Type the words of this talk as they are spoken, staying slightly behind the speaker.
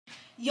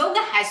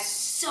Yoga has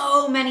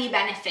so many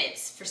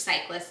benefits for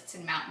cyclists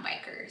and mountain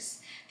bikers.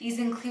 These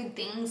include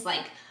things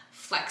like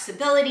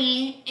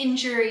flexibility,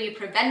 injury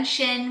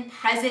prevention,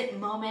 present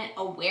moment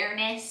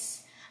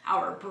awareness,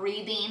 our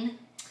breathing.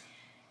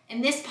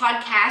 In this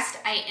podcast,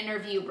 I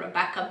interview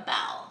Rebecca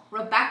Bell.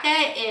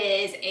 Rebecca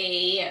is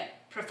a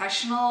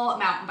professional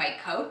mountain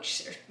bike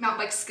coach, or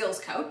mountain bike skills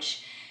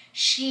coach.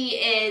 She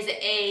is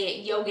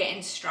a yoga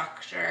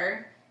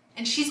instructor,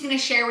 and she's going to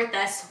share with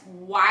us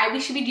why we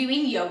should be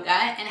doing yoga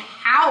and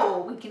how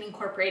we can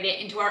incorporate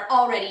it into our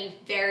already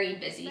very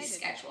busy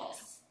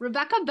schedules.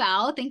 Rebecca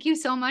Bell, thank you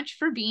so much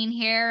for being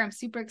here. I'm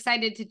super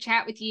excited to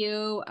chat with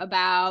you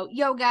about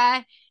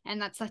yoga,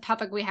 and that's a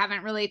topic we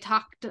haven't really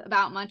talked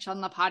about much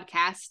on the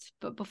podcast.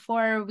 But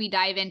before we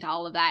dive into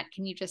all of that,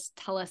 can you just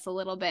tell us a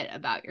little bit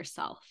about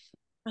yourself?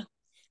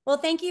 Well,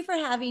 thank you for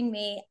having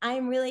me.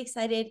 I'm really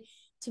excited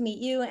to meet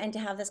you and to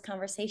have this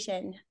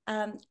conversation.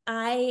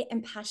 I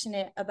am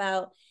passionate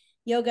about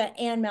yoga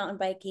and mountain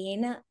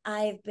biking.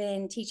 I've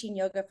been teaching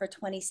yoga for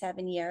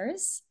 27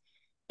 years,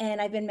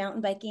 and I've been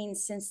mountain biking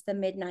since the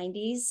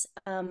mid-90s.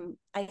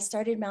 I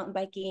started mountain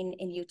biking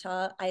in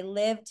Utah. I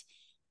lived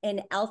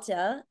in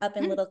Alta up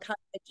in Little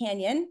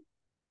Canyon,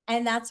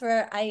 and that's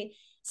where I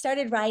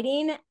started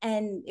riding,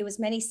 and it was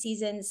many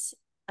seasons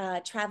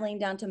traveling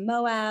down to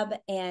Moab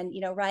and,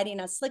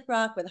 riding on slick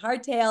rock with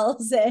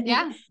hardtails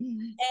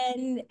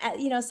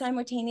and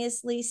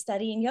simultaneously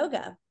studying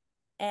yoga.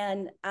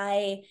 And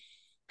I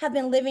have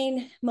been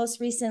living most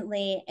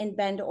recently in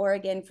Bend,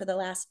 Oregon for the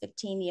last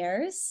 15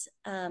 years.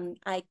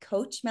 I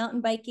coach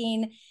mountain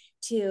biking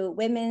to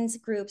women's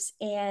groups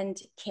and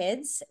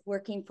kids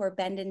working for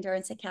Bend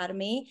Endurance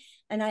Academy.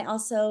 And I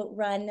also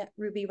run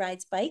Ruby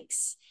Rides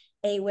Bikes,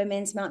 a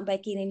women's mountain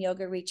biking and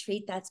yoga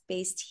retreat that's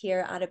based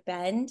here out of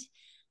Bend.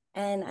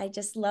 And I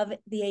just love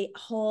the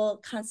whole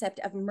concept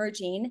of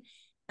merging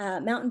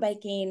mountain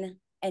biking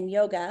and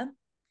yoga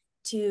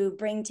to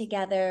bring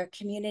together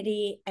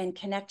community and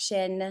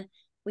connection.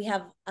 We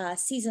have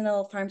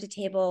seasonal farm to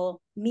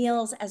table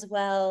meals as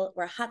well.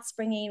 We're hot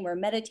springing, we're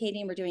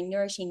meditating, we're doing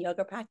nourishing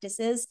yoga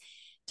practices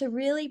to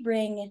really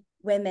bring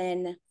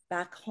women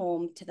back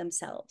home to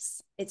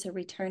themselves. It's a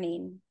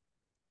returning.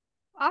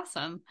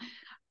 Awesome.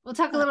 We'll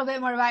talk a little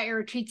bit more about your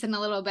retreats in a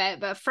little bit,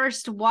 but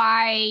first,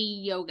 why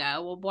yoga?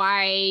 Well,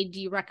 why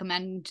do you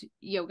recommend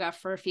yoga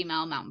for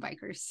female mountain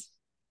bikers?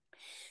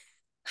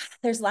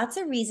 There's lots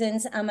of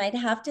reasons. I'd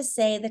have to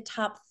say the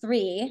top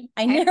three,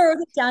 I narrowed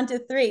it down to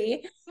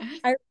three,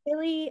 are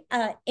really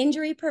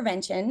injury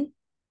prevention,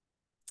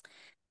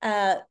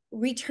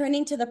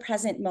 returning to the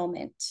present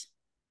moment,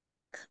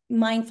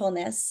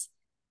 mindfulness,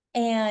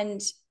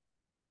 and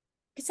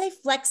I could say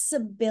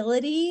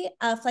flexibility.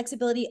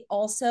 Flexibility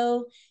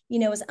also,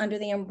 is under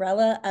the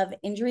umbrella of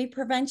injury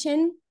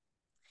prevention.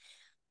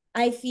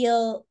 I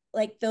feel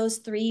like those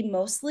three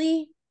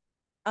mostly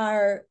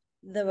are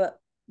the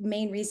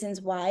main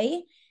reasons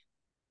why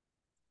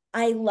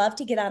I love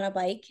to get on a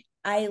bike.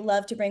 I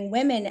love to bring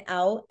women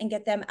out and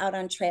get them out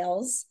on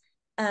trails,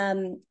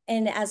 and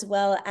as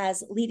well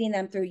as leading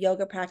them through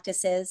yoga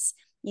practices,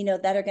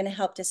 that are going to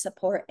help to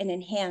support and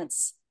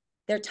enhance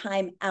their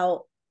time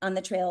out on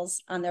the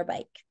trails on their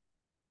bike.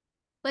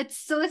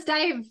 Let's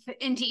dive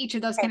into each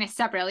of those kind of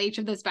separately, each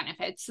of those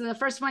benefits. So the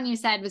first one you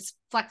said was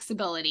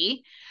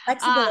flexibility.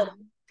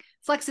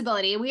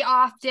 Flexibility. We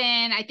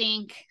often, I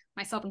think,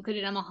 myself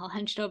included, I'm all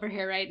hunched over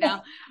here right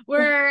now.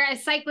 We're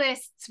as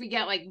cyclists, we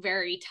get like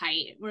very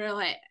tight. We're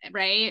like,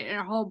 right, in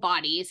our whole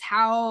bodies.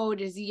 How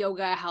does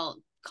yoga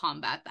help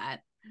combat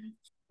that?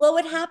 Well,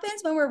 what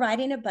happens when we're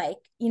riding a bike,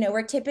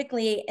 we're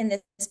typically in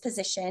this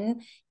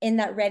position, in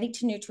that ready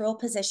to neutral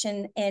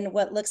position, in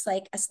what looks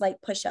like a slight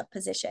push-up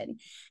position.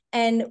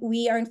 And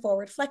we are in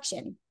forward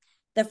flexion.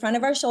 The front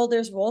of our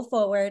shoulders roll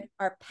forward,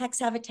 our pecs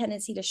have a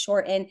tendency to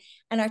shorten,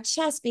 and our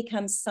chest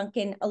becomes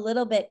sunken, a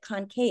little bit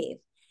concave.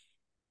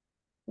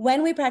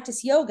 When we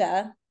practice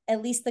yoga,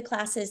 at least the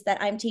classes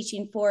that I'm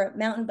teaching for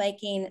mountain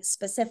biking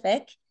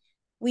specific,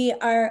 we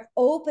are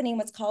opening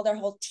what's called our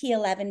whole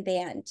T11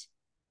 band.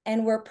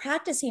 And we're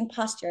practicing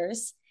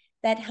postures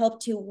that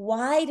help to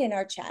widen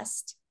our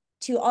chest,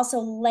 to also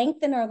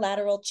lengthen our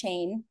lateral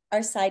chain,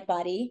 our side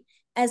body,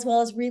 as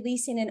well as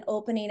releasing and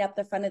opening up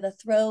the front of the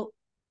throat,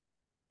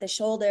 the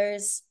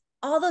shoulders,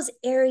 all those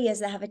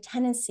areas that have a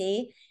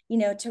tendency,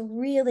 to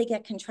really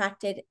get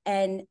contracted.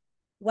 And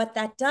what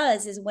that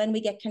does is when we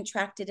get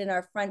contracted in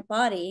our front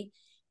body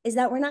is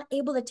that we're not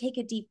able to take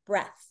a deep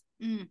breath.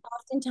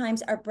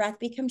 Oftentimes our breath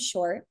becomes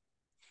short,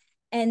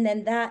 and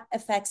then that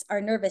affects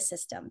our nervous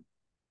system.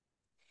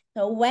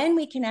 So when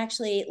we can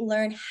actually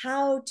learn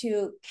how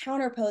to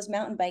counterpose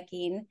mountain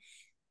biking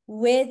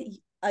with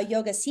a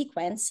yoga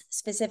sequence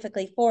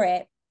specifically for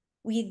it,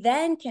 we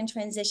then can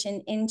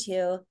transition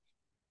into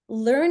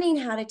learning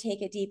how to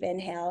take a deep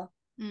inhale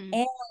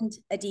and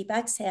a deep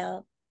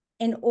exhale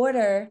in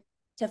order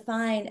to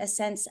find a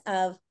sense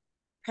of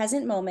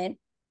present moment,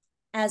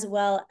 as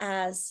well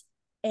as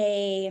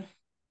a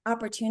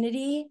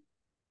opportunity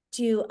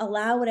to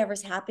allow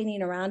whatever's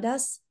happening around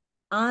us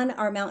on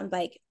our mountain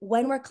bike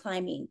when we're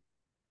climbing.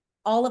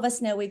 all of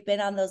us know we've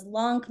been on those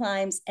long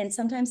climbs, and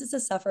sometimes it's a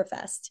suffer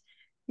fest,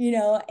 you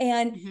know,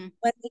 and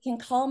when we can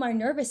calm our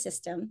nervous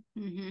system,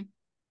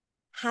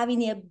 having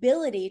the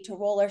ability to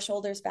roll our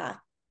shoulders back,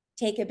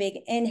 take a big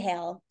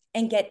inhale,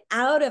 and get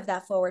out of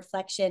that forward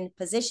flexion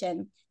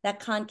position, that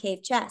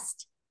concave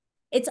chest,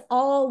 it's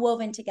all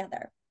woven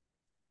together.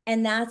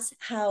 And that's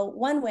how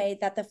one way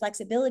that the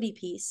flexibility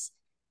piece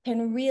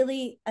can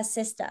really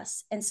assist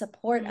us and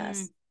support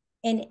us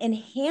in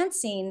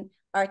enhancing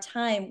our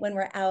time when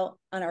we're out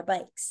on our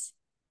bikes.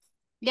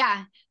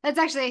 Yeah, that's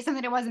actually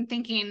something I wasn't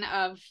thinking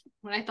of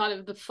when I thought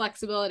of the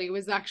flexibility,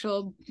 was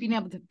actual being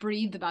able to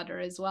breathe better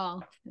as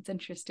well. It's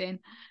interesting.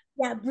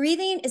 Yeah,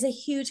 breathing is a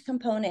huge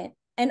component.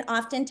 And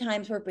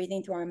oftentimes we're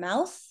breathing through our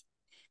mouth.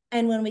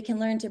 And when we can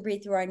learn to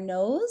breathe through our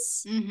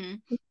nose, we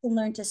can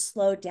learn to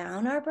slow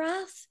down our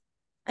breath.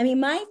 I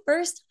mean, my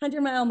first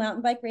 100-mile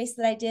mountain bike race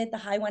that I did, the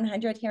High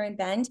 100 here in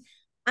Bend,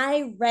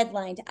 I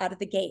redlined out of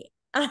the gate.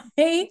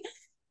 I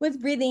was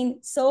breathing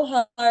so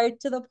hard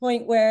to the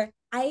point where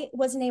I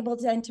wasn't able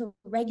to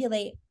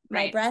regulate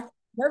my breath,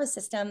 nervous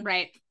system.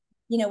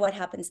 You know what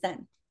happens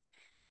then?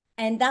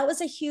 And that was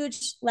a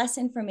huge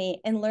lesson for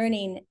me in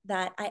learning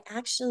that I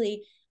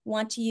actually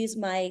want to use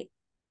my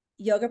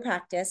yoga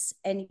practice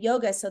and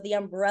yoga. So the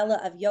umbrella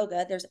of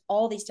yoga, there's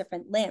all these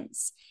different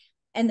limbs.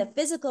 And the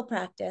physical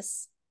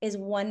practice is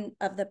one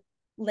of the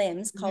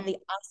limbs called the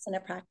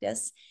asana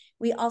practice.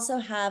 We also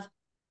have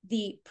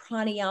the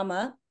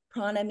pranayama.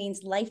 Prana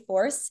means life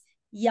force.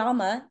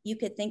 Yama, you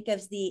could think of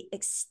as the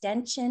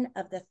extension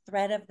of the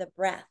thread of the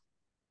breath.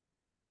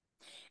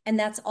 And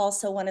that's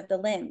also one of the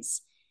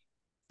limbs.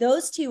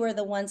 Those two are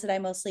the ones that I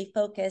mostly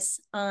focus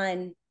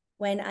on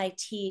when I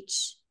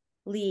teach,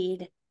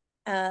 lead,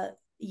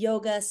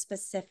 yoga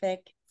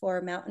specific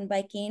for mountain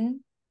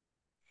biking,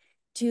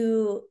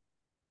 to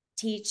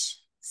teach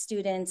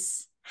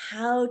students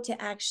how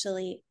to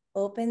actually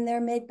open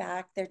their mid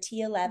back, their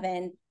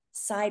T11,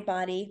 side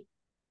body,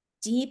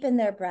 deepen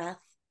their breath,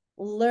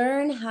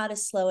 learn how to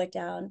slow it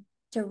down,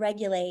 to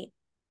regulate.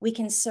 We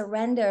can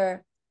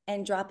surrender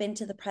and drop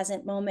into the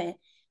present moment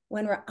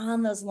when we're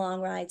on those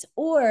long rides.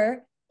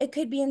 Or it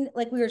could be in,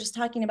 like we were just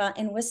talking about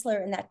in Whistler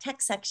in that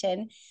tech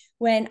section,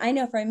 when I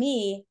know for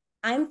me,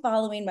 I'm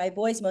following my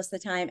boys most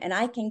of the time and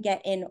I can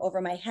get in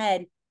over my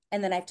head,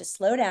 and then I have to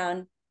slow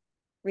down,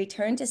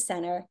 return to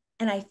center.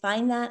 And I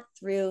find that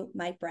through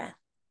my breath.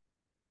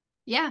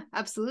 Yeah,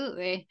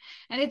 absolutely.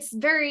 And it's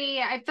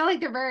I feel like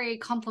they're very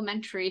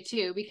complementary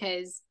too,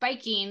 because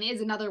biking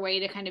is another way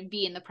to kind of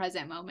be in the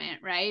present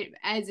moment, right?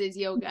 As is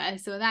yoga.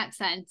 So in that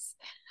sense,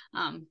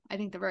 I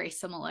think they're very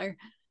similar.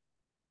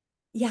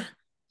 Yeah,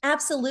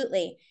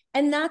 absolutely.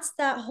 And that's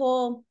the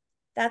whole,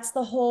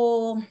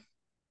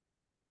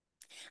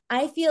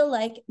 I feel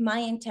like my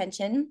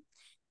intention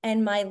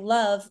and my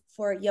love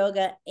for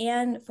yoga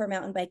and for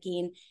mountain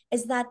biking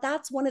is that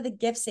that's one of the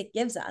gifts it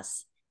gives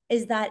us,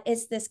 is that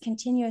it's this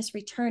continuous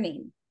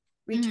return,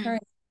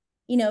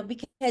 you know,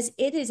 because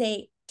it is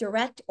a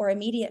direct or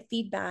immediate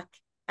feedback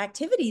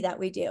activity that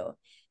we do.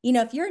 You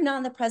know, if you're not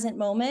in the present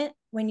moment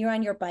when you're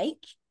on your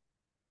bike,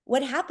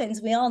 what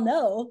happens? We all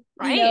know,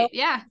 right? You know,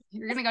 yeah,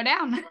 you're gonna go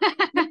down.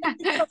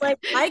 like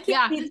I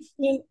can't be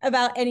thinking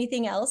about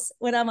anything else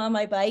when I'm on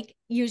my bike,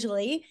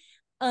 usually,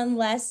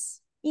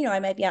 unless, you know,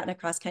 I might be out in a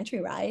cross country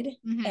ride,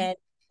 and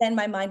then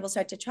my mind will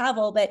start to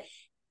travel. But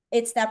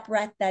it's that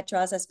breath that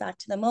draws us back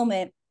to the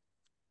moment.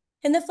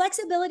 And the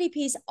flexibility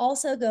piece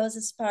also goes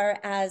as far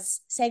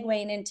as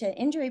segueing into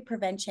injury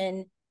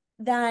prevention,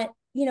 that,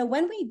 you know,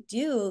 when we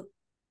do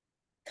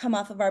come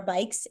off of our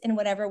bikes in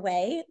whatever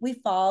way, we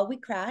fall, we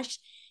crash,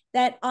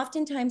 that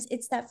oftentimes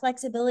it's that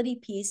flexibility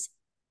piece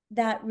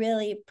that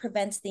really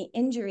prevents the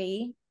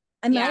injury.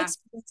 In my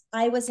experience,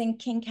 I was in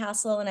King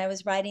Castle and I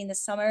was riding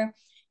this summer,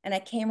 and I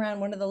came around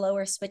one of the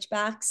lower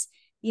switchbacks,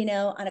 you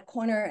know, on a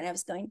corner, and I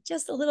was going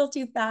just a little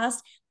too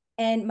fast,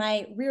 and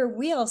my rear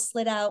wheel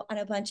slid out on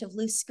a bunch of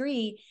loose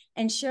scree.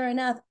 And sure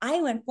enough,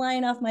 I went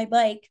flying off my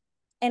bike,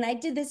 and I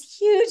did this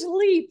huge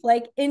leap,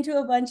 like into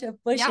a bunch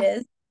of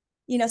bushes,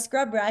 you know,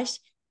 scrub brush.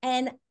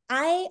 And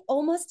I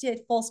almost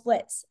did full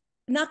splits,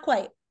 not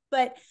quite,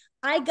 but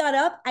I got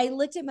up, I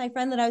looked at my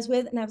friend that I was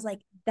with, and I was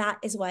like, that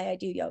is why I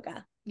do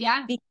yoga.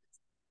 Yeah.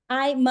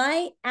 Because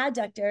my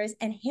adductors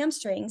and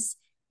hamstrings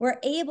were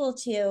able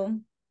to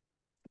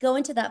go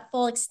into that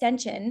full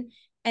extension.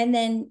 And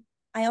then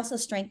I also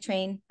strength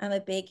train. I'm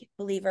a big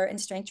believer in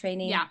strength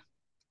training,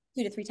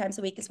 2 to 3 times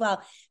a week as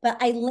well. But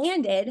I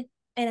landed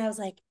and I was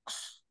like, oh,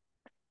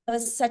 it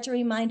was such a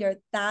reminder.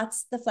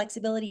 That's the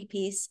flexibility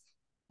piece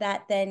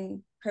that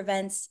then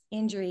prevents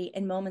injury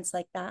in moments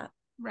like that.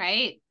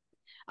 Right.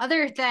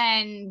 Other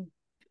than,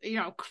 you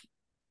know,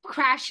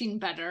 crashing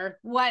better,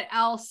 what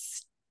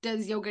else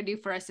does yoga do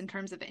for us in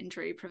terms of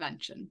injury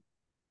prevention?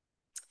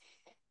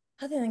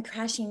 Other than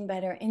crashing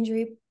better,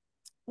 injury,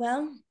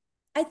 well,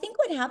 I think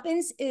what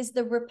happens is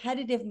the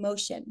repetitive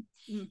motion.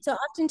 So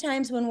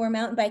oftentimes when we're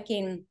mountain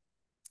biking,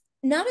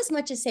 not as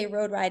much as say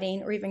road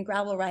riding or even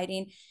gravel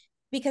riding,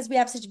 because we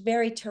have such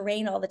varied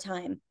terrain all the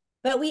time,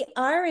 but we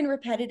are in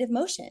repetitive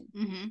motion.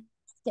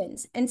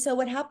 distance. And so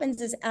what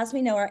happens is, as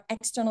we know, our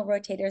external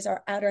rotators,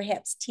 our outer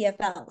hips,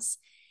 TFLs,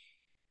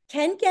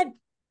 can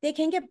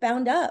get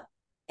bound up.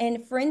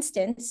 And for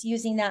instance,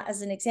 using that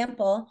as an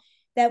example,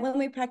 that when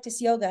we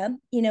practice yoga,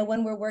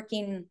 when we're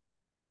working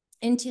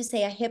into,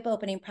 say, a hip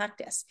opening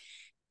practice,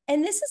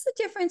 and this is the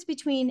difference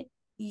between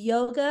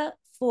yoga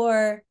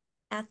for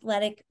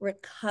athletic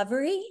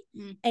recovery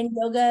and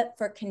yoga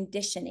for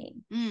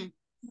conditioning.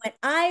 What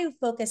I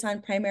focus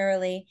on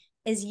primarily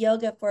is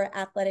yoga for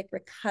athletic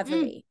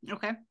recovery.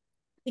 Okay.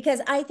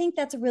 Because I think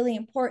that's really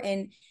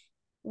important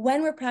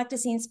when we're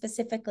practicing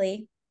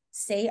specifically.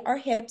 Say our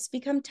hips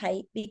become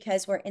tight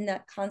because we're in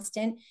that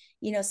constant,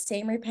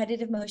 same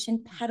repetitive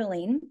motion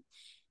pedaling,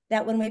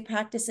 that when we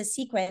practice a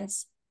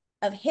sequence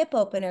of hip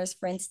openers,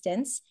 for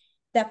instance,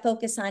 that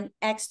focus on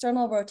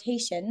external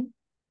rotation,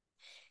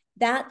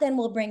 that then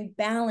will bring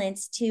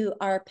balance to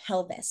our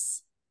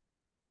pelvis.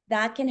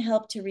 That can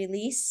help to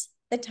release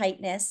the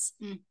tightness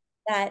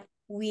that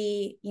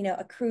we,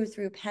 accrue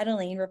through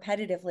pedaling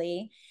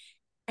repetitively.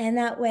 And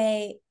that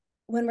way,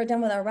 when we're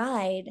done with our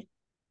ride,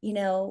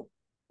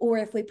 or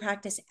if we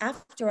practice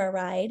after a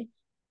ride,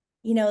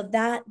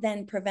 that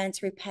then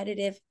prevents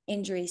repetitive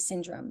injury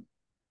syndrome.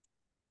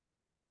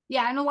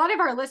 Yeah, and a lot of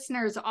our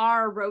listeners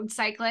are road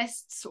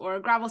cyclists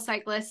or gravel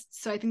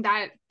cyclists. So I think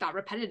that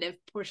repetitive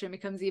portion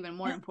becomes even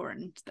more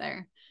important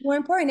there. More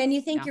important. And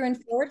you think you're in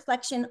forward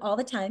flexion all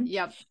the time.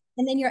 Yep.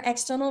 And then your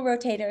external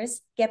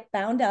rotators get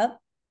bound up.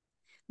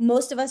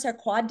 Most of us are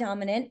quad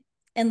dominant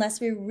unless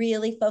we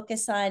really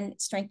focus on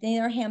strengthening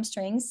our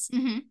hamstrings,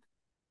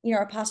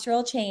 our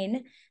postural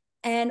chain.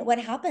 And what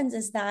happens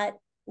is that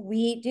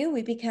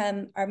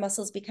our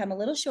muscles become a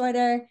little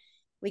shorter.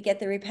 We get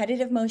the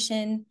repetitive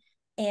motion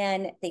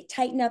and they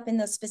tighten up in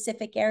those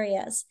specific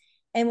areas.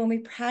 And when we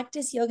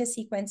practice yoga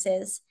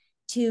sequences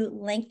to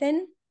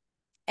lengthen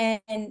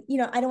and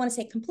I don't want to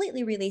say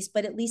completely release,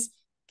 but at least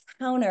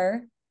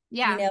counter,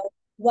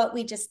 what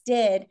we just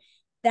did,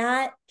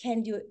 that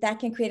can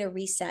create a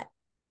reset.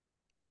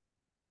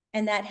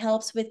 And that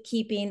helps with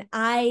keeping,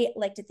 I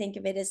like to think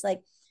of it as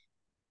like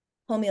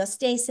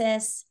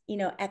homeostasis,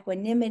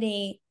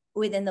 equanimity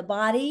within the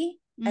body,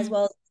 as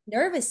well as the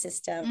nervous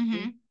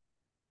system.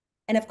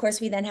 And of course,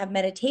 we then have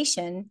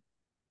meditation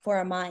for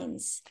our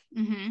minds.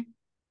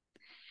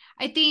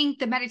 I think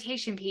the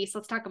meditation piece,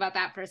 let's talk about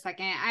that for a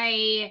second.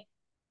 I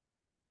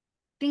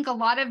think a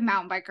lot of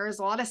mountain bikers,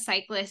 a lot of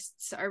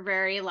cyclists are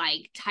very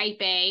like type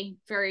A,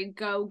 very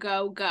go,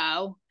 go,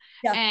 go.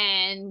 Yeah.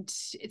 And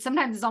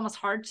sometimes it's almost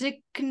hard to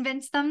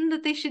convince them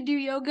that they should do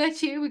yoga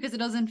too, because it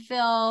doesn't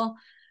feel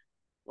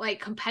like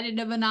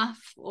competitive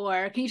enough.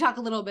 Or can you talk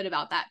a little bit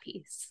about that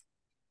piece?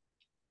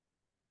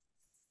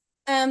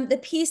 The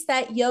piece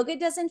that yoga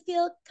doesn't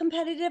feel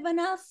competitive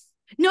enough?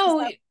 No,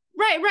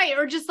 right.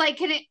 Or just like,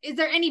 is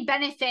there any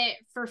benefit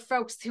for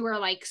folks who are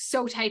like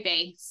so type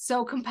A,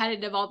 so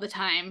competitive all the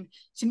time,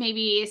 to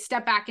maybe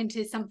step back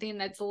into something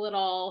that's a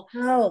little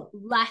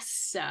less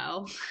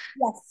so?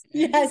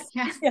 Yes.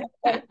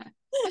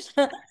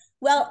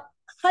 Well,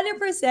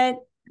 100%.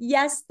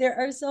 Yes, there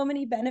are so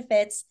many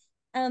benefits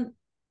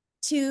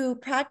to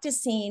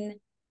practicing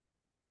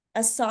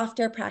a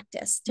softer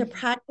practice, to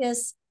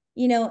practice,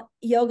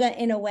 yoga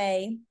in a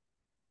way,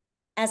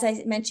 as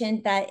I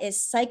mentioned, that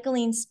is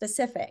cycling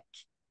specific.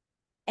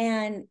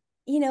 And,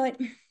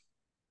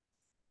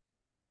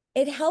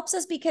 it helps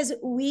us because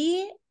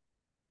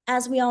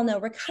as we all know,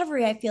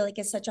 recovery, I feel like,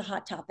 is such a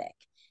hot topic,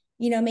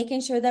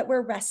 making sure that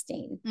we're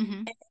resting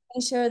and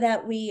making sure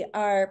that we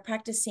are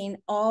practicing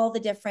all the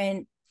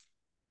different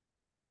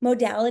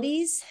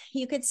modalities,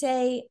 you could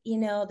say,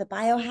 the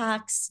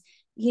biohacks,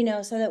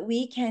 so that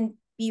we can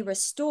be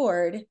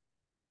restored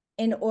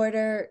in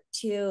order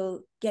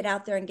to get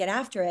out there and get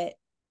after it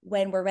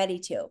when we're ready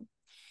to.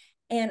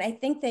 And I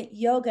think that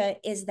yoga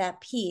is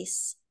that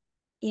piece,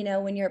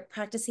 when you're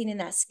practicing in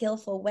that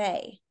skillful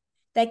way,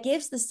 that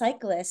gives the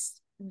cyclist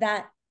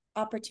that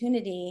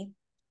opportunity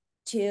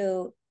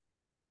to,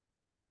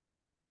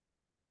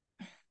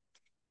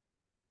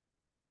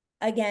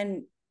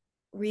 again,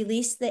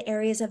 release the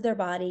areas of their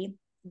body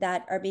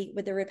that are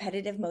with the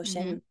repetitive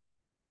motion.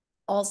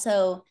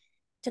 Also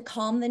to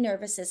calm the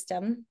nervous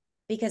system,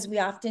 because we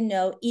often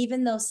know,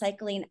 even though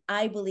cycling,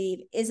 I believe,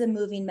 is a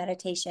moving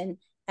meditation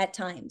at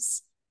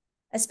times,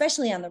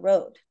 especially on the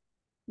road.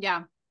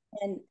 Yeah.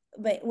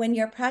 But when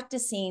you're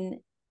practicing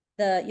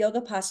the yoga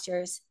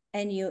postures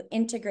and you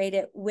integrate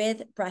it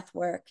with breath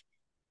work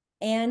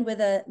and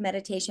with a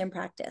meditation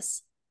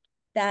practice,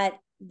 that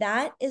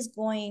is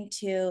going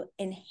to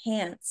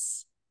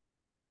enhance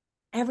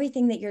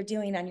everything that you're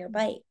doing on your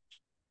bike.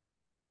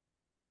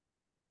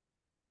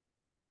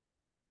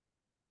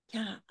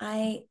 Yeah,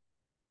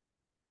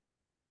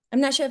 I'm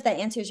not sure if that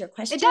answers your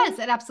question. It does.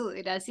 It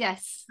absolutely does.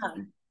 Yes.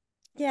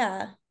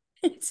 Yeah.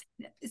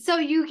 So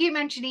you keep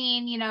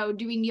mentioning,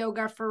 doing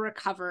yoga for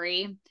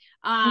recovery.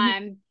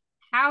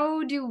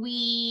 How do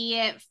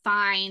we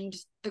find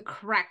the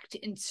correct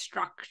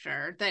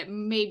instructor that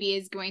maybe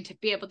is going to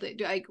be able to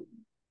do, like,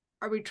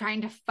 are we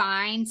trying to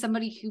find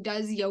somebody who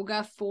does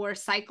yoga for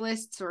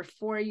cyclists or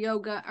for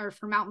yoga or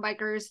for mountain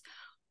bikers?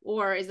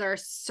 Or is there a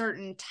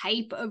certain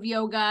type of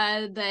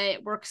yoga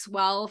that works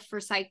well for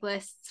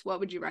cyclists? What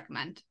would you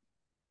recommend?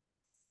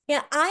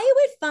 Yeah, I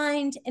would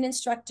find an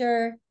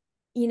instructor,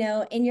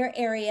 in your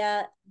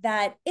area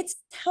that it's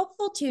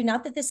helpful to,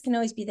 not that this can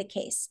always be the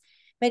case,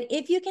 but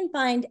if you can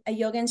find a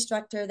yoga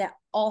instructor that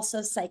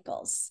also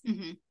cycles,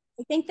 Mm-hmm.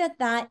 I think that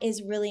that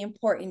is really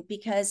important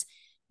because,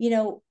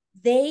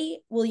 they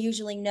will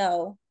usually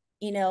know,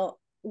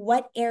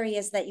 what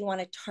areas that you want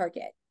to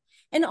target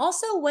and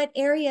also what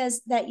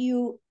areas that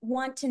you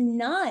want to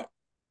not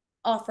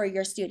offer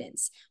your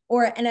students.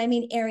 And I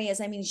mean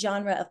areas, I mean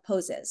genre of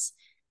poses,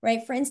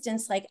 right? For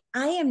instance, like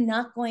I am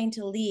not going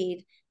to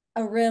lead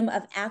a room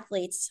of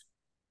athletes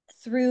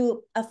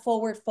through a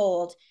forward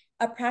fold,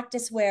 a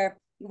practice where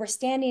we're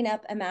standing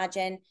up,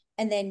 imagine,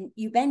 and then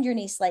you bend your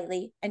knee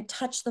slightly and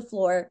touch the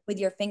floor with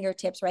your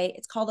fingertips, right?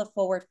 It's called a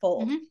forward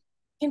fold. Mm-hmm.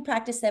 You can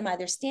practice them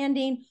either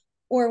standing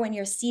or when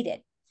you're seated.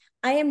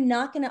 I am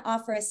not going to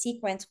offer a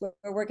sequence where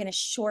we're going to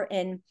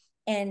shorten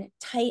and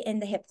tighten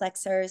the hip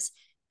flexors,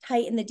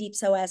 tighten the deep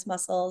psoas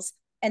muscles,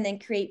 and then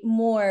create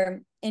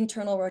more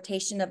internal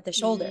rotation of the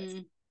shoulders.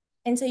 Mm.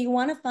 And so you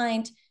want to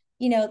find,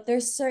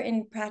 there's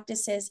certain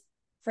practices.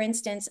 For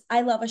instance,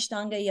 I love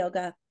Ashtanga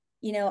yoga.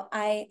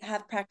 I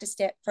have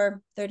practiced it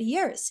for 30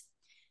 years.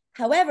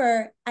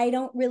 However, I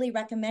don't really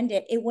recommend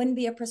it. It wouldn't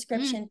be a Mm.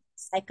 prescription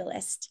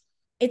cyclist.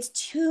 It's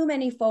too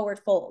many forward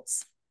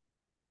folds.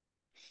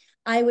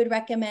 I would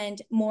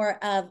recommend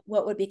more of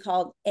what would be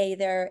called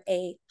either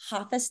a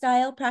hatha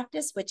style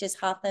practice, which is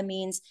hatha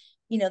means,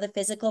 the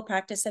physical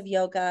practice of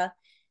yoga.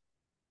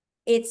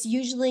 It's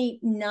usually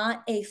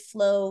not a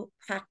flow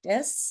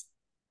practice.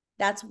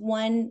 That's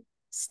one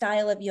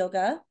style of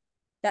yoga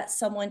that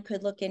someone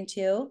could look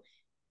into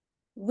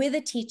with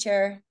a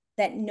teacher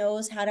that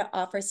knows how to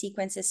offer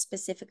sequences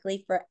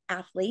specifically for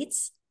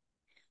athletes,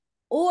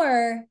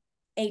 or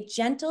a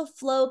gentle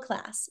flow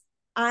class.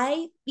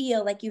 I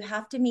feel like you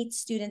have to meet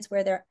students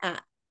where they're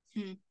at.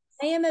 Mm.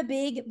 I am a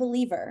big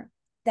believer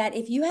that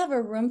if you have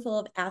a room full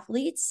of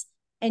athletes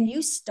and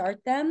you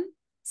start them,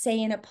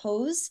 say in a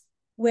pose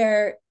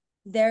where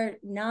they're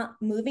not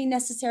moving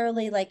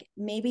necessarily, like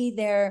maybe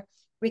they're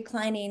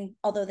reclining,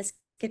 although this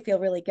could feel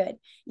really good.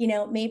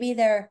 Maybe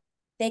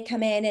they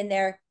come in and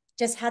they're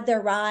just had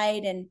their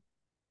ride and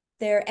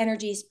their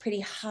energy is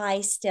pretty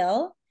high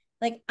still.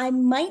 Like I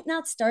might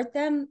not start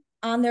them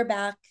on their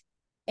back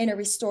in a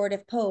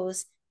restorative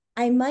pose.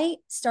 I might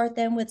start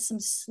them with some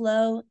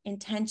slow,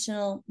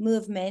 intentional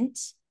movement,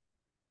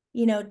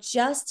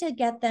 just to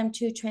get them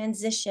to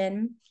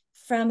transition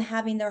from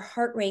having their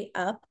heart rate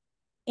up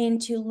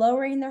into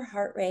lowering their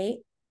heart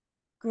rate,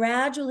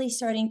 gradually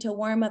starting to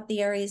warm up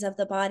the areas of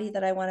the body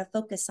that I want to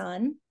focus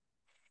on,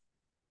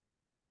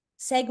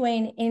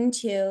 segueing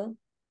into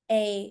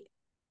a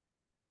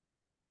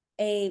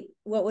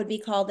what would be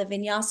called the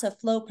vinyasa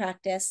flow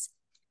practice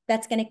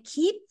that's going to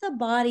keep the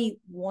body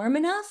warm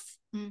enough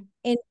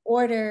in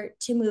order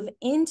to move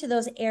into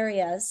those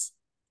areas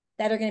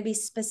that are going to be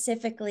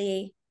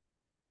specifically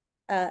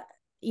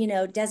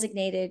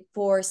designated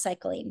for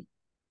cycling.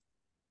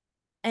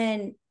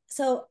 And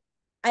so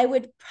I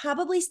would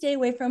probably stay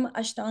away from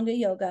Ashtanga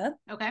yoga.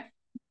 Okay.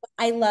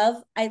 I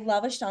love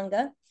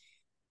Ashtanga.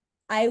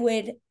 I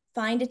would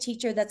find a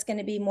teacher that's going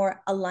to be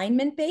more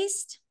alignment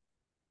based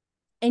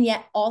and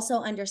yet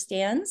also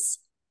understands,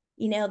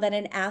 that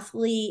an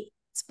athlete's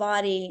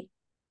body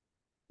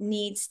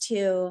needs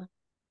to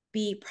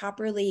be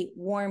properly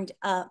warmed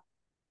up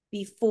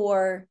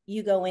before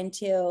you go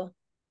into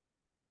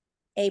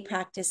a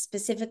practice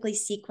specifically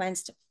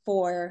sequenced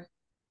for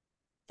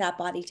that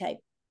body type.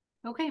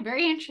 Okay,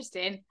 very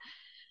interesting.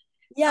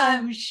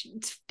 Yeah,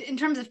 In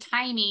terms of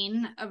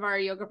timing of our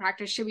yoga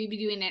practice, should we be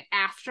doing it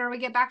after we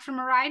get back from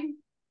a ride?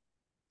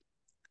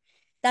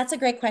 that's a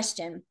great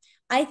question.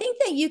 I think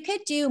that you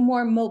could do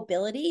more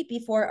mobility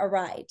before a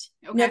ride.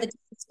 Okay. The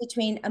difference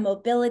between a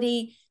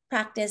mobility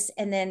practice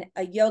and then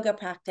a yoga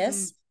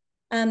practice.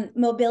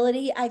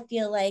 Mobility, I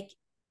feel like,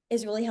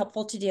 is really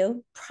helpful to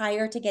do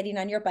prior to getting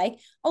on your bike.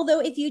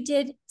 Although if you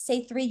did,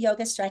 say, 3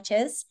 yoga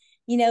stretches,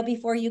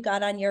 before you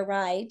got on your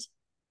ride,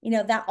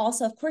 that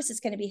also, of course, is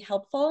going to be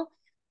helpful.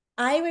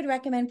 I would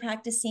recommend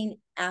practicing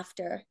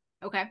after.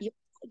 Okay.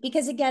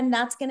 Because again,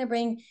 that's going to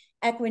bring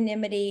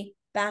equanimity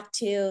back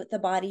to the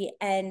body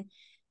and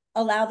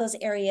allow those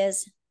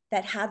areas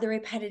that had the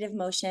repetitive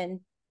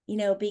motion,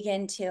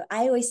 begin to, I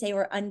always say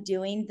we're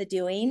undoing the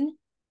doing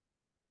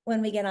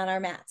when we get on our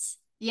mats.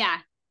 Yeah.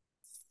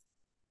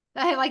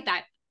 I like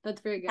that.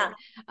 That's very good.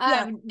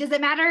 Yeah. Does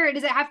it matter?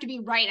 Does it have to be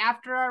right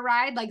after a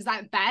ride? Like, is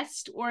that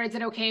best? Or is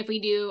it okay if we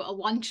do a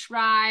lunch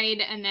ride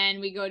and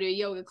then we go to a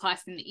yoga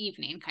class in the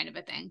evening kind of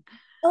a thing?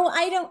 Oh,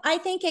 I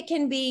think it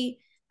can be,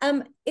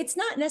 it's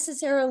not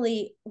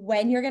necessarily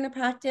when you're going to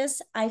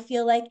practice. I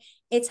feel like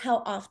it's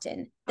how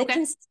often. The Okay.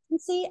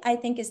 consistency, I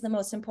think, is the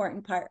most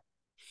important part.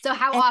 So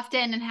how And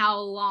often and how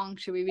long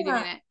should we be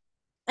doing it?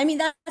 I mean,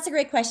 that's a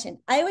great question.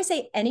 I always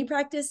say any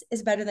practice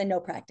is better than no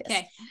practice.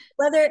 Okay.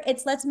 Whether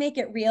it's, let's make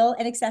it real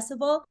and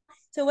accessible.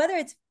 So whether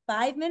it's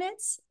 5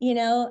 minutes,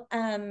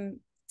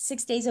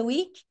 6 days a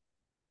week,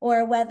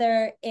 or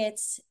whether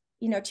it's,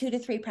 2 to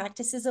 3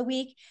 practices a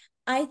week,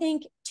 I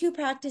think 2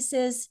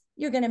 practices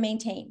you're going to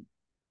maintain.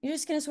 You're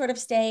just going to sort of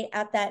stay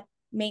at that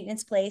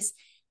maintenance place.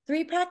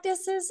 3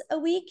 practices a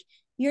week,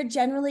 you're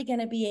generally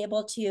going to be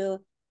able to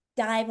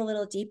dive a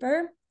little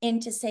deeper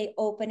into, say,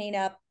 opening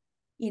up,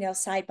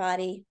 side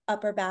body,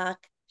 upper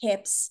back,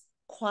 hips,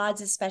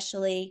 quads,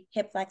 especially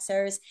hip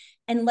flexors.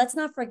 And let's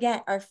not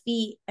forget our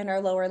feet and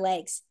our lower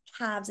legs,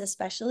 calves,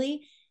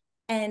 especially,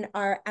 and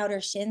our outer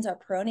shins, our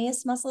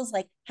peroneus muscles,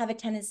 like have a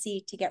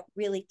tendency to get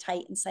really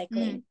tight in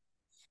cycling.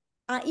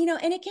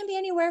 And it can be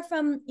anywhere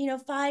from,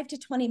 5 to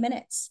 20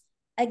 minutes.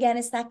 Again,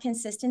 it's that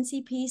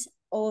consistency piece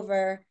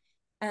over.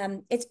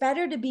 It's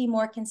better to be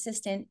more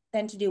consistent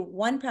than to do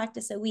 1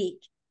 practice a week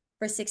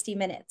for 60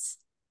 minutes.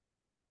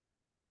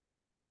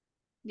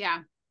 Yeah.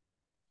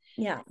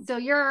 Yeah. So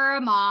you're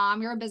a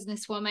mom, you're a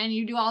businesswoman,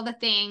 you do all the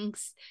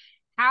things.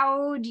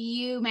 How do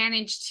you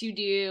manage to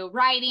do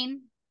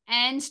riding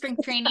and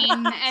strength training?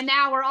 And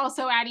now we're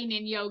also adding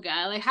in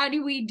yoga. Like, how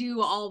do we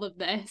do all of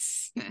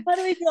this? How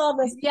do we do all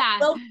this? Yeah.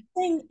 Well, the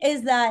thing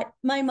is that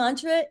my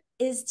mantra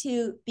is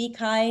to be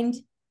kind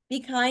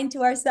to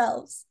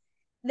ourselves.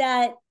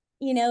 That,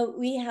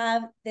 we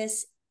have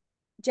this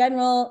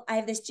I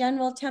have this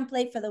general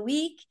template for the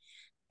week,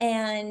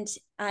 and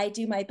I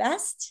do my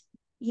best,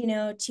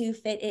 to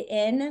fit it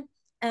in.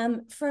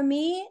 For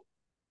me,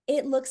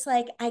 it looks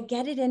like I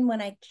get it in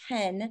when I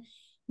can,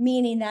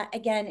 meaning that,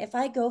 again, if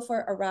I go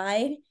for a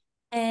ride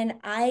and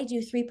I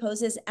do 3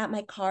 poses at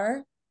my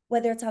car,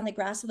 whether it's on the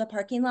grass or the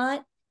parking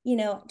lot, do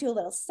a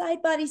little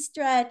side body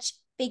stretch,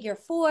 figure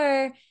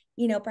 4,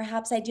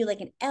 perhaps I do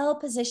like an L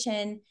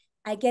position,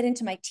 I get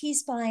into my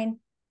T-spine,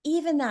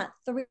 even that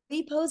 3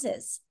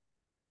 poses,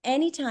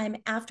 anytime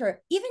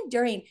after, even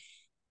during,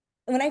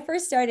 when I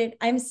first started,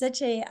 I'm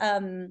such a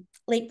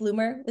late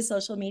bloomer with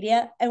social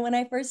media. And when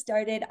I first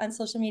started on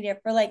social media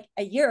for like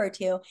a year or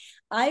 2,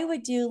 I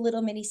would do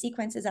little mini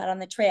sequences out on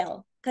the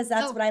trail because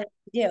that's what I like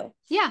to do.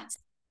 Yeah. So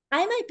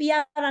I might be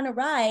out on a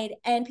ride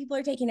and people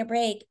are taking a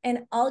break, and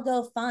I'll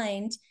go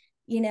find,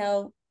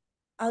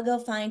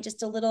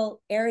 just a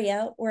little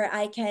area where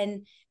I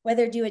can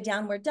whether do a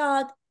downward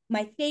dog.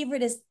 My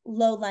favorite is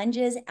low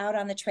lunges out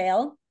on the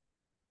trail.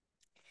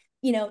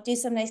 Do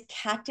some nice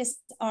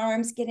cactus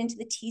arms, get into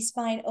the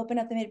T-spine, open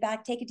up the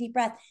mid-back, take a deep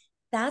breath.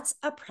 That's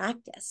a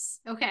practice.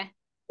 Okay.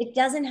 It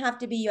doesn't have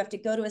to be, you have to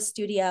go to a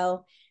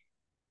studio,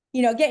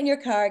 get in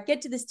your car,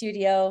 get to the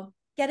studio,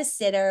 get a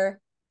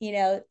sitter,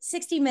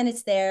 60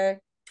 minutes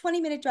there,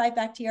 20-minute drive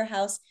back to your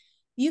house.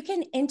 You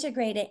can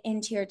integrate it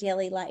into your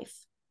daily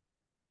life.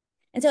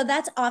 And so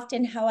that's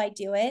often how I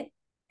do it,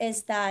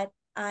 is that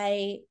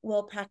I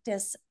will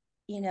practice,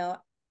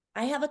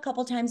 I have a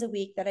couple times a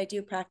week that I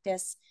do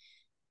practice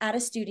at a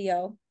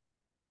studio.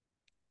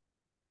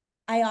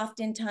 I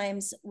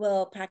oftentimes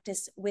will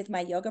practice with my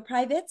yoga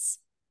privates.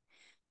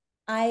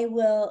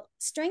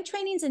 Strength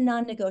training is a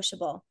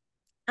non-negotiable.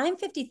 I'm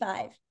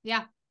 55.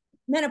 Yeah.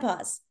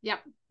 Menopause. Yep.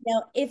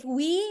 Now,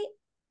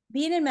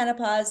 being in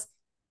menopause,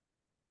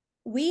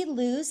 we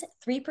lose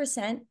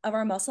 3% of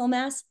our muscle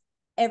mass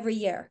every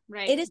year.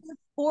 Right. It is the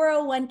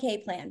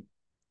 401k plan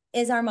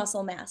is our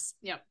muscle mass.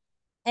 Yep.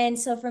 And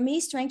so for me,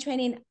 strength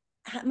training,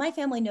 my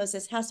family knows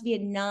this, has to be a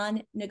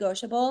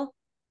non-negotiable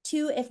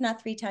 2, if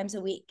not 3 times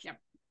a week. Yep.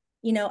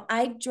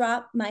 I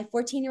drop my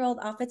 14-year-old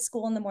off at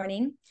school in the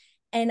morning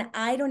and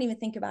I don't even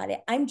think about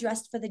it. I'm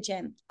dressed for the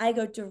gym. I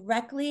go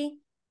directly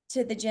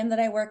to the gym that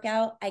I work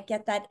out. I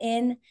get that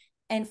in.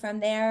 And from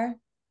there,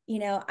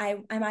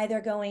 I'm either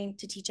going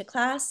to teach a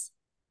class,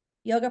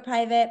 yoga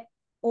private,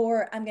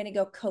 or I'm going to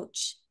go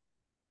coach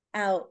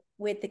out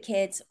with the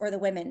kids or the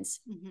women's.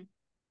 Mm-hmm.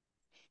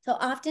 So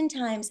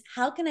oftentimes,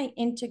 how can I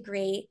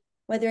integrate,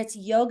 whether it's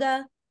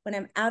yoga, when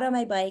I'm out on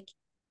my bike,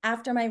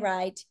 after my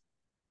ride,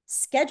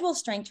 schedule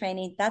strength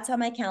training, that's on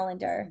my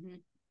calendar. Mm-hmm.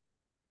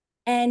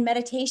 And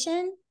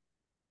meditation,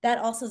 that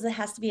also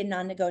has to be a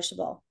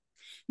non-negotiable.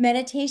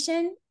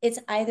 Meditation, it's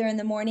either in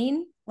the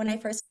morning when I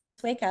first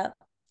wake up,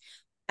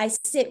 I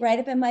sit right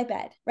up in my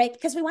bed, right?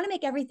 Because we want to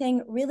make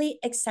everything really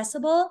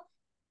accessible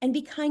and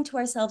be kind to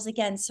ourselves.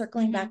 Again,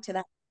 circling mm-hmm. back to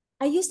that.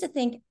 I used to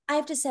think I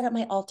have to set up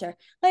my altar.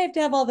 I have to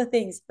have all the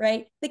things,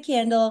 right? The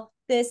candle,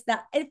 this,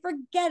 that, and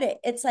forget it.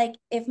 It's like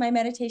if my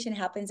meditation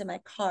happens in my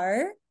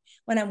car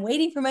when I'm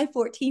waiting for my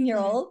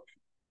 14-year-old,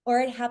 mm-hmm.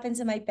 or it happens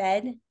in my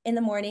bed in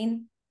the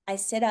morning, I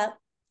sit up,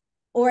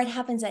 or it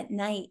happens at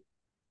night.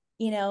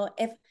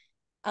 If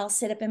I'll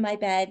sit up in my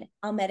bed,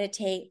 I'll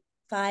meditate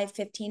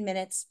 5-15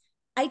 minutes.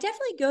 I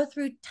definitely go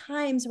through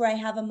times where I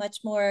have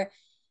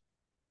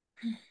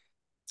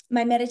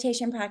my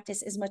meditation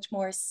practice is much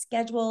more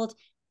scheduled.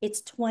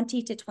 It's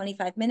 20 to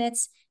 25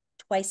 minutes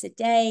twice a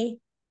day.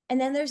 And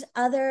then there's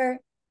other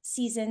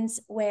seasons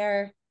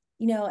where,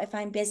 if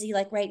I'm busy,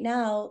 like right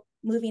now,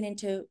 moving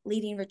into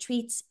leading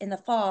retreats in the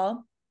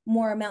fall,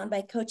 more mountain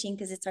bike coaching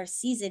because it's our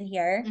season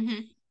here,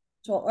 mm-hmm.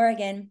 to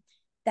Oregon,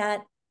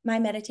 that my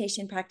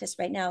meditation practice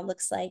right now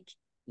looks like,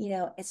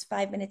 it's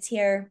 5 minutes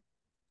here,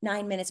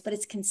 9 minutes, but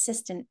it's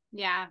consistent.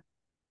 Yeah.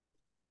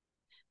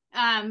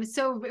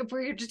 So if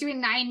we're just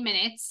doing 9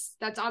 minutes,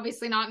 that's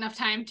obviously not enough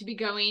time to be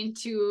going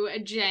to a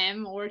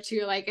gym or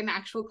to like an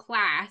actual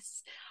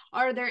class.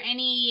 Are there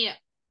any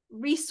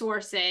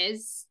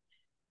resources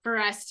for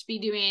us to be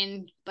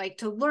doing, like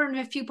to learn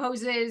a few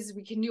poses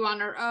we can do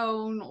on our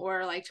own,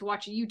 or like to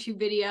watch a YouTube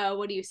video?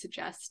 What do you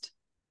suggest?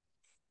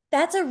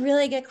 That's a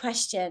really good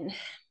question.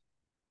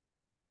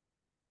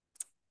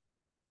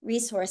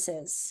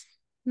 Resources.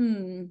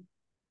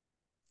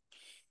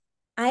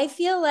 I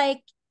feel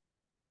like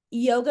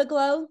Yoga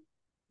Glow.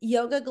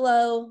 Yoga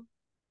Glow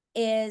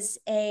is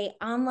a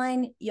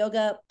online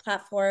yoga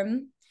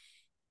platform,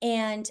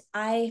 and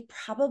I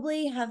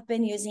probably have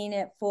been using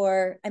it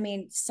for, I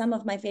mean, some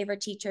of my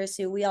favorite teachers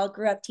who we all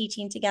grew up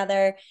teaching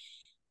together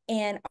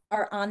and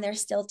are on there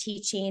still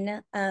teaching.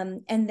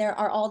 And there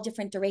are all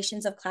different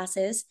durations of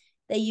classes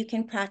that you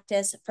can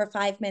practice for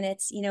 5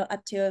 minutes,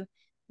 up to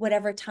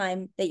whatever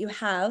time that you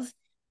have.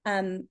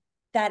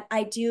 That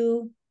I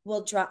do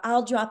will drop,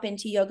 I'll drop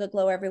into Yoga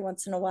Glow every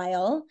once in a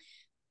while.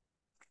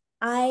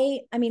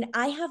 I mean,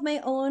 I have my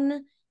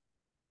own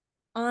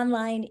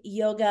online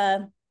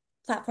yoga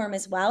platform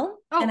as well.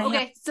 And I Oh,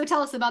 have, okay. So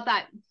tell us about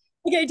that.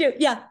 okay, I do.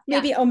 Yeah. Yeah.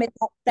 Maybe omit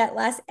that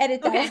last,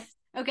 edit that Okay. last.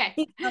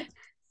 Okay.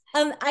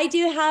 I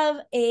do have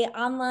a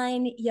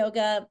online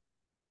yoga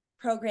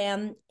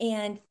program,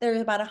 and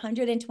there's about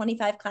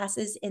 125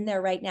 classes in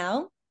there right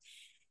now.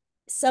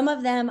 Some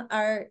of them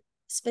are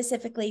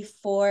specifically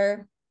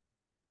for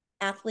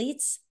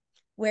athletes,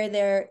 where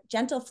they're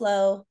gentle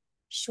flow,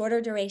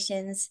 shorter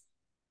durations,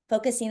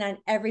 focusing on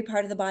every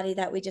part of the body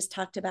that we just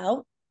talked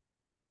about.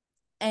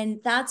 And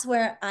that's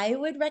where I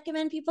would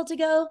recommend people to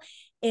go.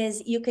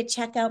 Is you could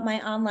check out my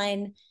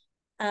online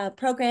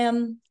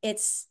program.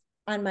 It's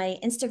on my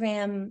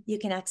Instagram. You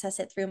can access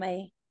it through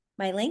my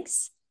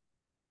links.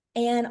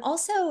 And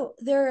also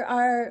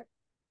I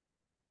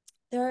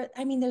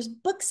mean, there's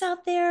books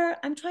out there.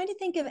 I'm trying to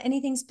think of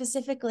anything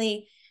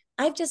specifically.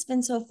 I've just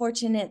been so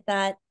fortunate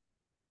that,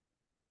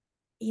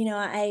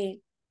 I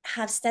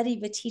have studied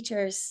with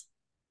teachers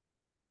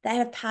that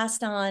have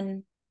passed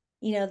on,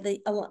 the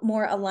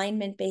more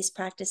alignment-based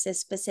practices,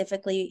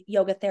 specifically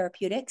yoga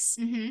therapeutics.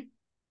 Mm-hmm.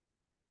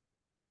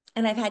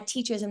 And I've had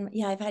teachers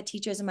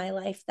in my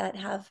life that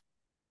have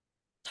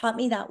taught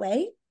me that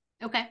way.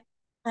 Okay.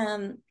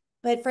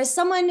 But for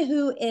someone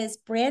who is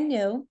brand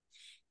new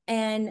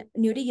and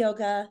new to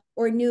yoga,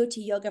 or new to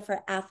yoga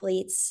for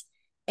athletes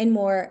and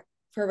more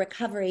for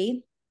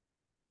recovery,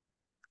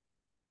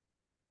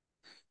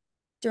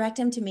 direct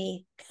him to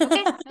me.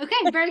 Okay.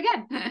 Okay. Very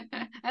good.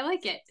 I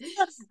like it.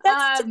 That's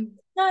just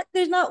not,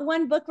 there's not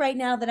one book right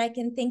now that I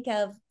can think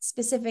of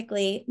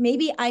specifically.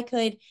 Maybe I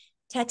could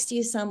text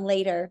you some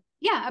later.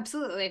 Yeah,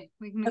 absolutely.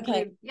 We can Okay.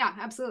 include, yeah,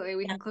 absolutely.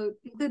 We Yeah. can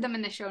include them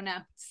in the show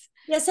notes.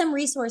 Yeah, some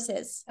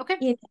resources.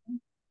 Okay.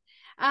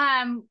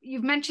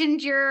 You've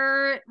mentioned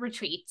your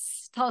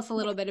retreats. Tell us a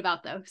little bit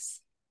about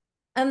those.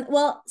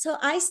 Well, so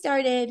I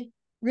started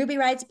Ruby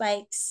Rides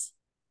Bikes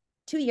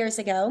 2 years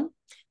ago.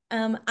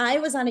 I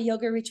was on a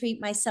yoga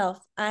retreat myself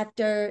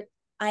after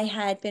I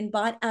had been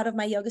bought out of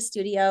my yoga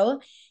studio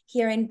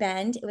here in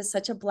Bend. It was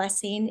such a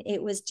blessing.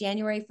 It was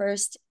January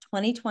 1st,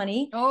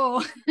 2020.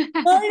 Oh.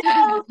 I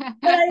know,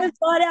 but I was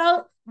bought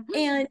out,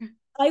 and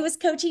I was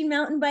coaching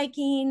mountain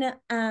biking,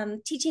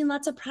 teaching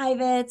lots of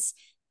privates,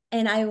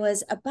 and I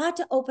was about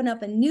to open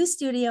up a new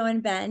studio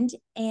in Bend,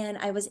 and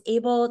I was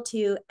able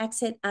to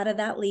exit out of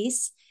that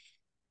lease.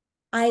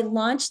 I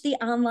launched the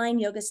online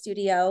yoga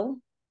studio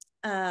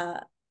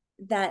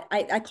that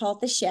I call it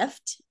the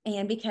shift.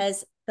 And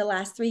because the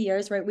last 3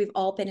 years, right, we've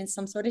all been in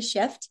some sort of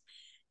shift,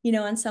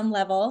 on some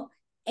level.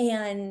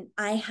 And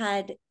I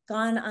had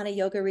gone on a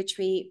yoga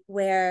retreat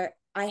where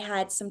I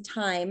had some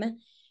time,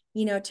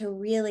 to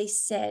really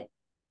sit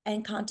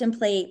and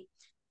contemplate,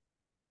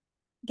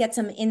 get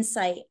some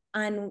insight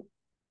on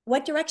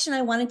what direction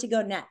I wanted to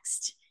go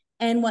next.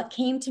 And what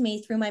came to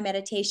me through my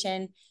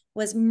meditation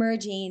was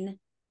merging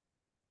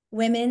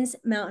women's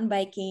mountain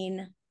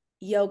biking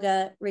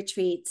yoga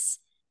retreats,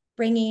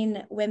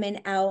 bringing women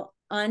out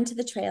onto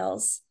the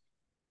trails,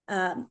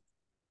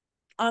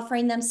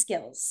 offering them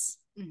skills,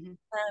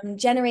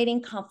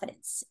 generating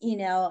confidence,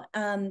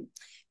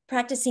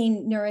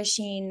 practicing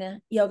nourishing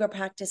yoga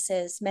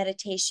practices,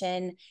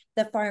 meditation,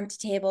 the farm to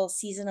table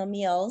seasonal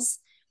meals,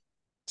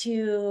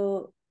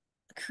 to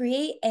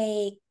create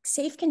a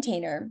safe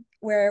container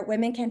where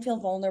women can feel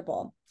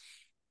vulnerable.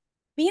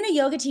 Being a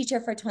yoga teacher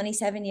for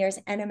 27 years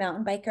and a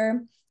mountain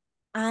biker,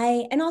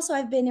 and also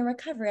I've been in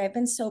recovery. I've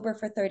been sober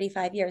for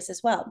 35 years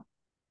as well.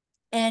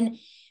 And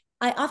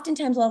I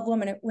oftentimes will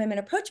have women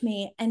approach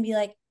me and be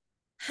like,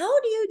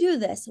 how do you do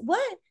this?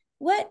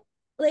 What,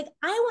 like,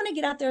 I want to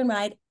get out there and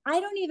ride. I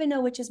don't even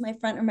know which is my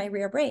front or my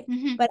rear brake,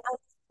 but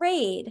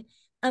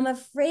I'm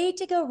afraid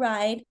to go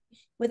ride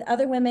with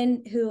other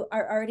women who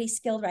are already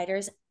skilled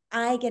riders.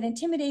 I get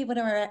intimidated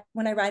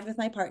when I ride with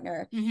my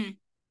partner.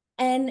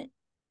 And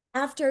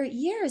after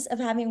years of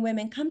having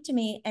women come to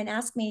me and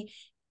ask me,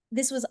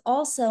 this was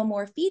also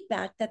more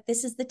feedback that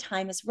this is the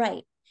time is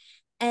right.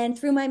 And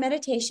through my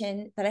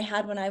meditation that I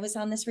had when I was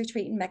on this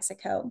retreat in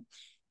Mexico,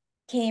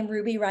 came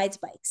Ruby Rides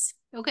Bikes.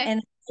 Okay.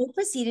 And I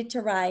proceeded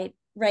to write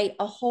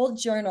a whole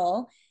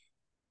journal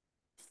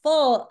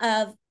full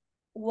of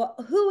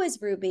who is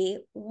Ruby,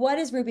 what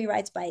is Ruby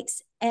Rides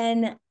Bikes,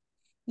 and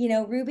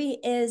Ruby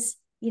is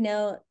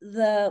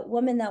the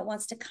woman that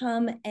wants to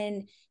come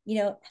and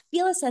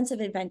feel a sense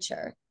of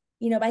adventure,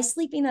 by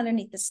sleeping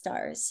underneath the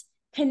stars,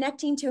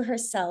 connecting to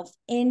herself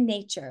in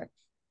nature,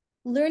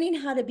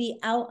 learning how to be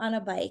out on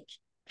a bike,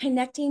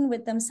 connecting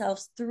with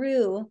themselves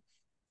through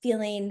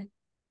feeling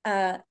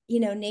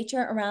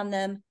nature around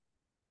them,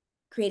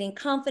 creating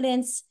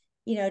confidence,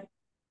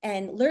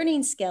 and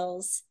learning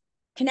skills,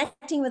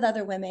 connecting with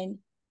other women,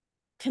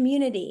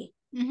 community,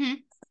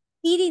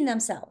 feeding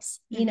themselves,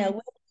 with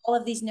all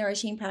of these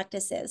nourishing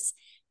practices.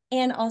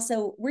 And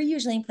also, we're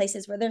usually in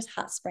places where there's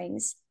hot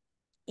springs,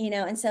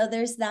 and so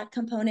there's that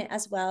component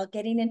as well,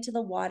 getting into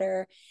the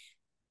water.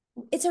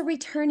 It's a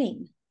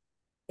returning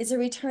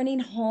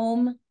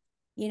home,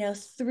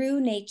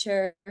 through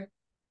nature,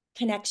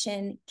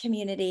 connection,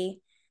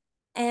 community.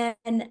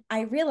 And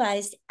I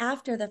realized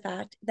after the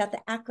fact that the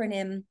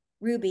acronym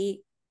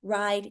Ruby,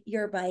 Ride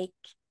Your Bike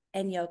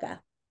and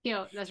Yoga.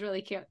 Cute. That's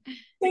really cute.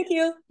 Thank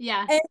you.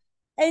 Yeah.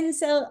 And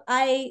so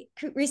I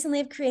recently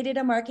have created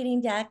a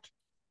marketing deck,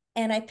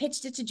 and I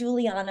pitched it to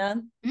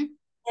Juliana.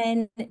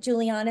 And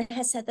Juliana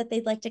has said that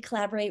they'd like to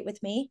collaborate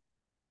with me,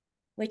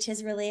 which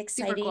is really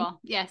exciting. Super cool.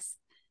 Yes.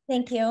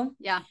 Thank you.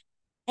 Yeah.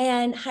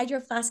 And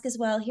Hydro Flask as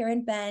well here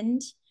in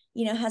Bend,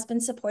 has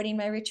been supporting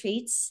my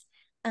retreats.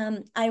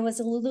 I was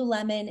a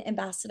Lululemon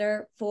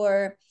ambassador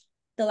for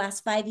the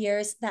last 5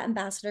 years. That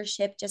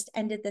ambassadorship just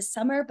ended this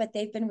summer, but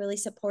they've been really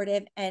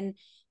supportive, and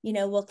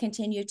will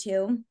continue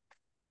to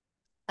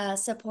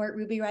support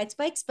Ruby Rides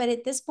Bikes. But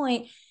at this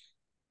point,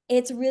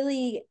 it's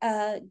really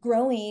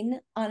growing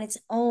on its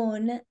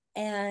own,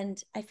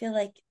 and I feel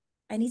like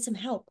I need some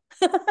help.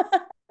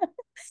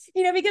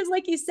 Because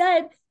like you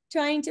said,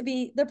 trying to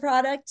be the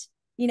product,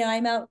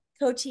 I'm out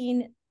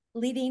coaching,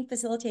 leading,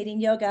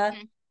 facilitating yoga.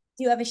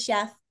 Do have a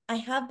chef. I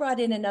have brought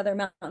in another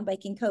mountain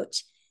biking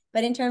coach,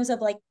 but in terms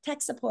of like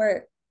tech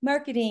support,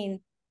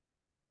 marketing,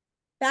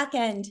 back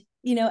end,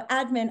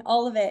 admin,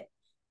 all of it,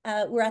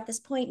 we're at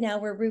this point now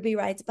where Ruby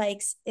Rides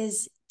Bikes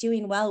is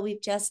doing well.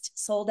 We've just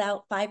sold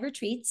out 5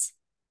 retreats,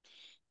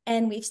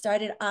 and we've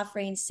started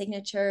offering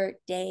signature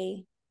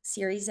day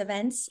series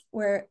events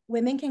where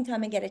women can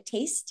come and get a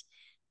taste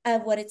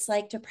of what it's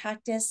like to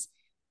practice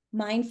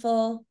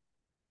mindful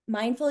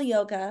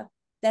yoga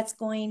that's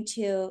going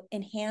to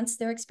enhance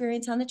their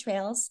experience on the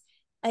trails.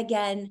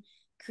 Again,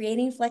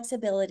 creating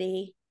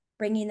flexibility,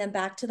 bringing them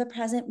back to the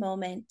present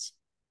moment,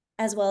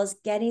 as well as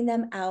getting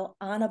them out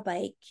on a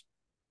bike,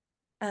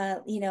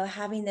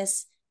 having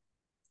this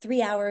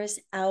 3 hours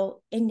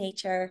out in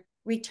nature,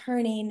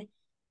 returning,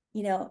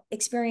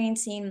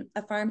 experiencing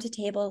a farm to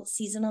table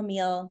seasonal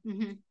meal.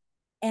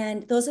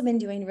 And those have been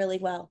doing really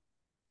well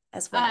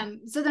as well.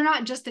 So they're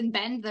not just in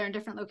Bend, they're in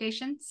different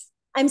locations?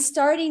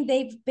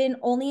 They've been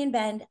only in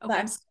Bend, but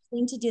I'm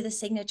starting to do the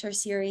signature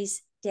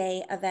series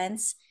day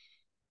events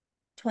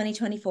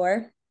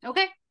 2024.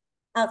 Okay.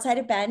 Outside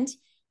of Bend.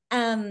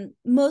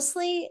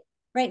 Mostly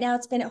right now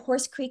it's been at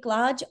Horse Creek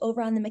Lodge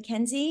over on the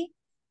Mackenzie,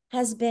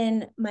 has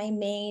been my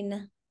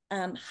main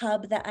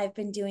hub that I've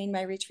been doing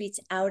my retreats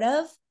out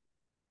of,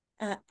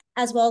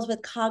 as well as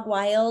with Cog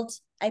Wild.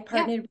 I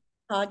partnered with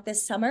Cog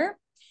this summer,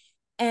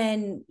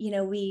 and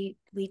we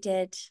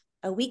did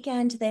a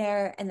weekend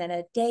there and then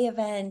a day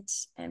event,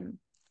 and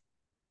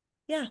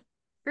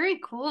very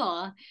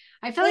cool.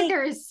 I feel like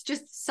there is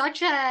just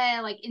such a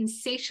like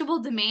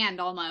insatiable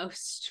demand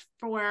almost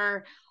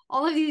for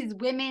all of these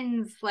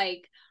women's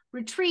like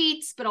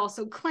retreats, but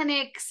also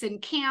clinics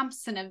and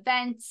camps and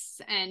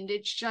events. And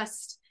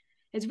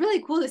it's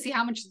really cool to see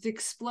how much it's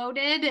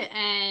exploded,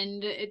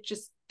 and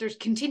there's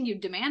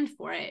continued demand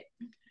for it.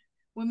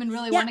 Women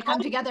really want to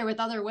come together with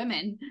other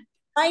women.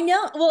 I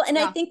know. Well, and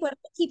I think what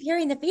I keep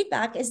hearing the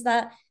feedback is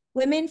that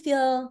women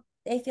feel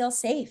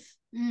safe.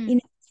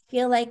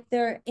 Feel like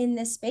they're in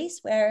this space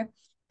where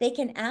they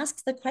can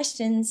ask the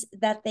questions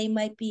that they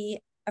might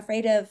be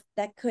afraid of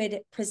that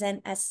could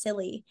present as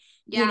silly.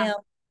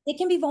 They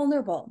can be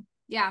vulnerable.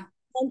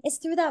 And it's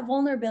through that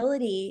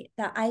vulnerability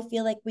that I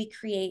feel like we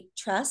create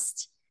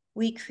trust,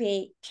 we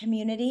create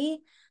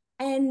community.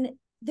 And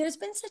there's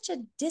been such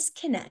a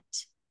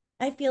disconnect.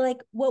 I feel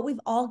like what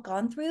we've all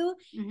gone through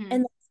in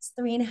the last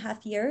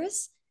 3.5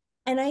 years.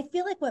 And I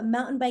feel like what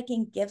mountain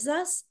biking gives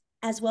us,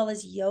 as well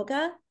as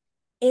yoga,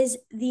 is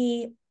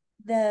the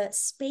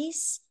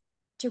space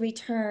to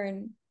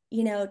return,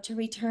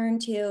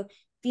 to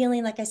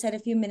feeling, like I said a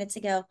few minutes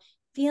ago,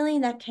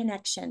 feeling that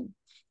connection,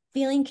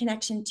 feeling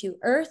connection to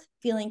earth,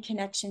 feeling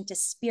connection to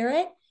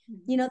spirit.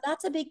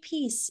 That's a big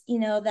piece,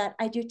 that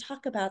I do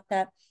talk about,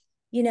 that,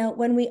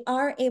 when we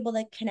are able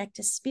to connect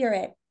to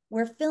spirit,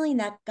 we're filling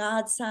that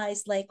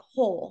God-sized like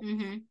hole.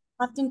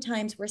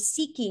 Oftentimes we're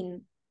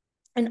seeking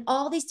in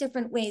all these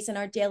different ways in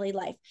our daily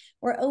life.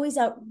 We're always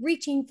out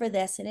reaching for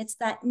this. And it's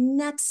that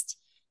next,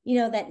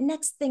 that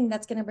next thing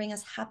that's going to bring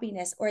us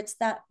happiness, or it's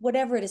that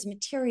whatever it is,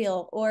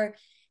 material,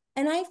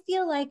 and I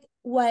feel like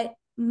what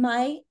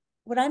my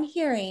what I'm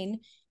hearing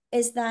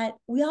is that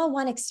we all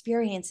want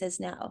experiences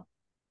now.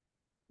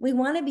 We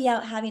want to be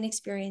out having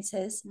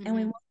experiences, and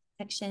we want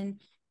connection,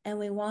 and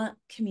we want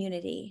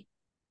community.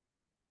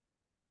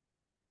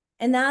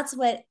 And that's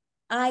what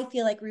I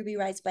feel like Ruby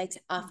Rides Bikes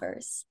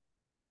offers,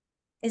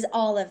 is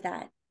all of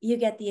that. You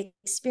get the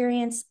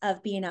experience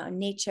of being out in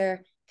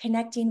nature,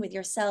 connecting with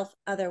yourself,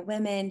 other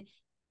women,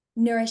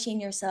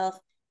 nourishing yourself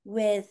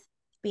with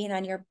being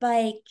on your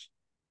bike,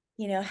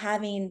 you know,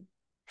 having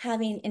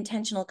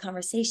intentional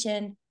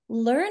conversation,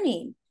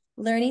 learning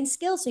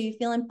skills so you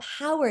feel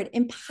empowered.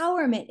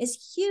 Empowerment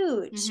is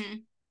huge.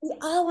 We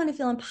all want to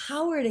feel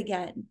empowered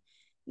again,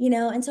 you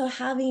know, and so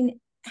having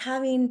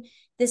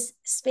this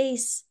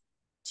space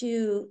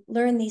to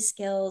learn these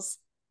skills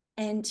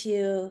and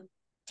to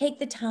take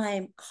the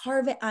time,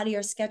 carve it out of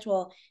your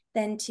schedule,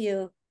 then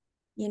to,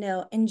 you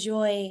know,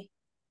 enjoy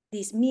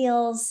these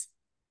meals,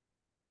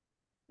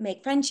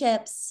 make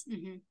friendships,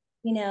 you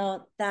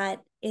know,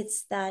 that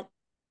it's that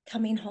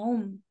coming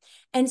home.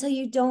 And so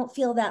you don't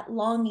feel that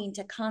longing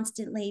to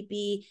constantly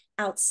be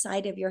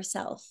outside of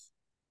yourself,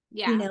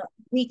 you know,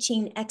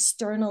 reaching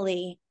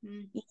externally.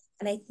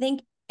 And I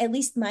think, at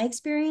least my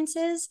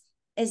experiences,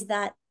 is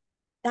that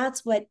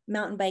that's what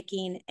mountain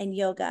biking and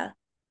yoga,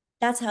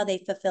 that's how they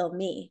fulfill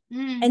me.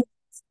 And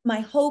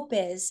my hope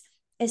is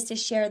to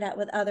share that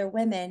with other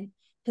women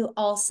who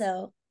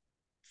also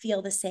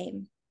feel the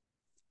same.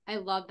 I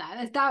love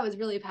that. That was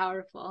really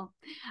powerful.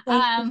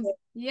 Thank you.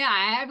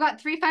 Yeah, I've got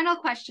 3 final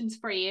questions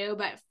for you.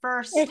 But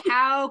first,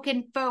 how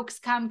can folks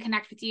come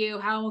connect with you?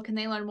 How can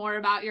they learn more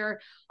about your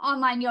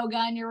online yoga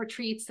and your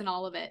retreats and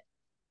all of it?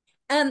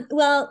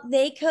 Well,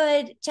 they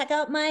could check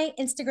out my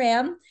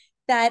Instagram,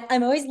 that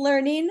I'm always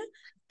learning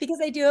because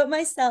I do it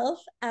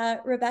myself,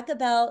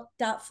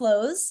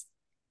 RebeccaBell.flows.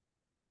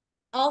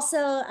 Also,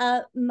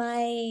 I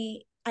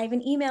have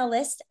an email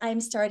list. I'm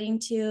starting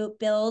to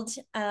build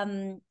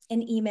an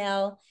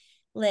email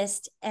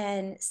list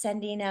and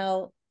sending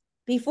out.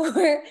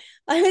 Before,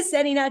 I was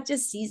sending out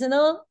just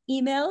seasonal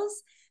emails.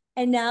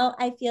 And now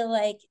I feel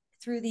like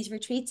through these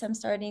retreats, I'm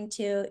starting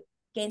to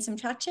gain some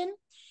traction.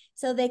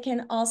 So they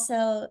can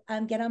also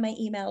get on my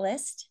email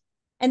list.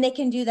 And they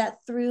can do that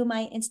through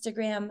my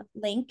Instagram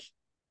link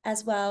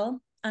as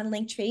well on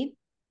Linktree.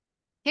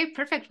 Okay,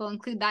 perfect. We'll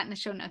include that in the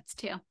show notes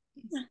too.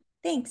 Yeah,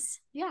 thanks.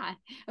 Yeah.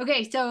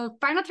 Okay, so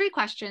final 3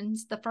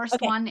 questions. The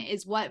first one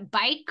is, what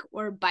bike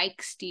or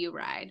bikes do you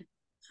ride?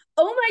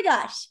 Oh my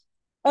gosh.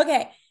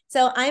 Okay.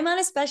 So I'm on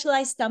a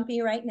Specialized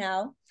Stumpy right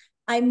now.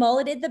 I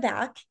mulleted the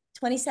back,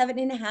 27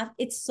 and a half.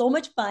 It's so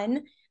much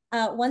fun.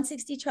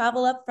 160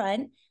 travel up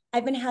front.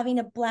 I've been having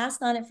a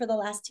blast on it for the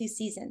last 2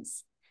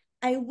 seasons.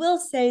 I will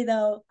say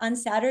though, on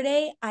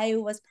Saturday, I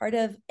was part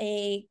of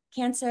a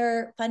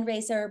cancer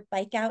fundraiser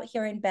bike out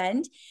here in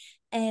Bend,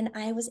 and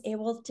I was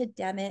able to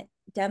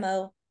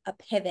demo a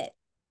pivot.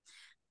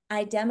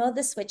 I demoed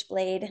the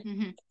Switchblade.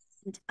 And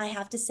I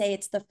have to say,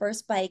 it's the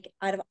first bike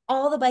out of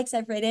all the bikes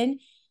I've ridden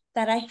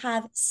that I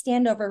have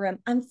standover room.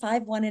 I'm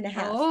 5'1.5".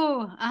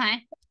 Oh,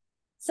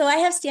 So I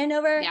have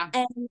standover, yeah.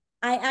 and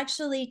I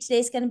actually,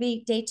 today's going to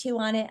be day 2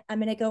 on it. I'm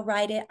going to go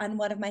ride it on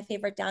one of my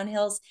favorite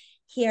downhills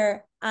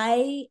here.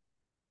 I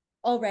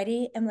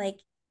already am like,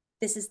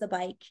 this is the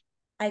bike.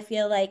 I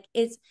feel like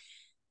it's,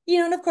 you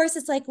know, and of course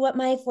it's like what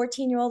my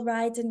 14-year-old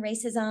rides and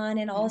races on,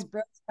 and all his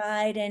bros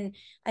ride. And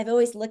I've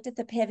always looked at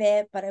the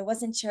pivot, but I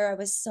wasn't sure. I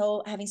was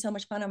having so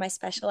much fun on my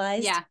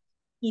Specialized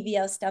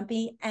EVO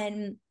Stumpy.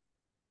 And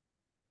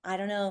I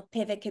don't know,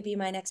 pivot could be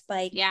my next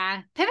bike.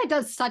 Yeah. Pivot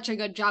does such a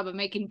good job of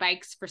making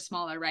bikes for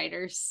smaller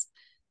riders.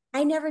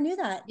 I never knew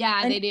that.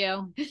 Yeah, they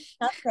do.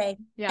 Okay.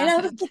 Yeah. And I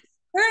was like,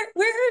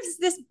 where has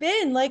this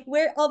been? Like,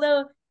 where,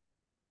 although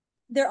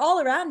they're all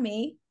around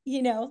me,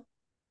 you know.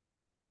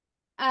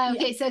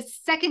 Okay, so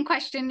second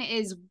question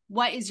is,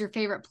 what is your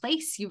favorite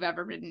place you've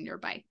ever ridden your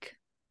bike?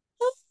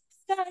 Oh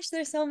gosh,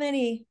 there's so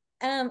many.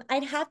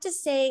 I'd have to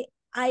say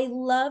I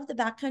love the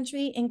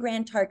backcountry in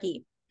Grand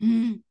Targhee.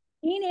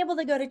 Being able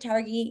to go to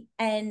Targhee,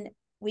 and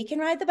we can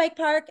ride the bike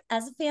park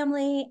as a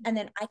family, and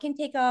then I can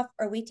take off,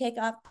 or we take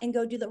off and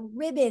go do the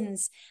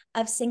ribbons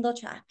of single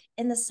track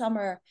in the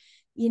summer,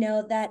 you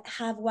know, that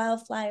have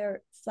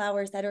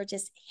flowers that are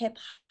just hip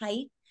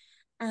height,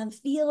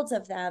 fields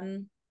of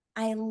them.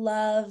 I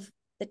love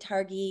the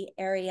Targhee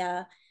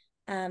area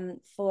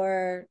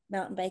for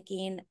mountain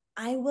biking.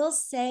 I will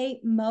say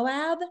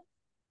Moab,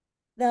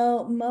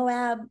 though,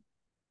 Moab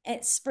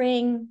at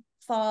spring,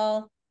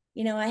 fall,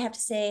 you know, I have to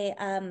say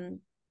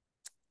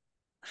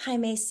High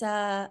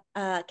Mesa,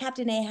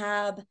 Captain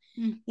Ahab,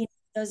 you know,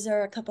 those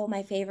are a couple of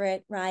my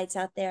favorite rides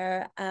out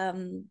there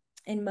in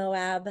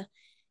Moab.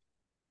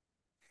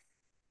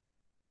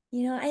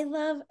 You know, I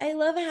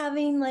love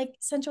having like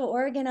Central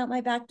Oregon out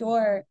my back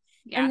door.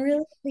 Yeah. I'm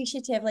really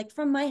appreciative. Like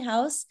from my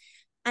house,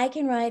 I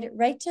can ride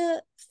right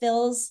to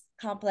Phil's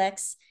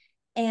complex,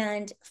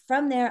 and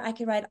from there I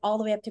can ride all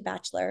the way up to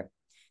Bachelor.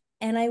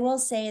 And I will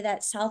say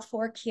that South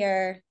Fork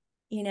here,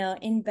 you know,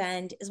 in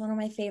Bend, is one of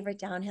my favorite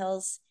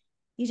downhills.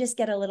 You just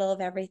get a little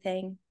of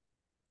everything.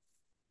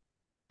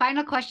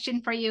 Final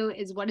question for you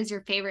is, what is your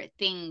favorite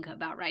thing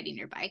about riding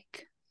your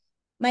bike?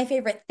 My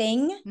favorite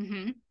thing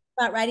Mm-hmm.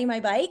 about riding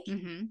my bike?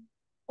 Mm-hmm.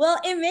 Well,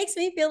 it makes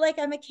me feel like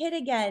I'm a kid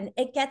again.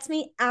 It gets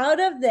me out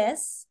of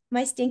this,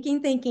 my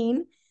stinking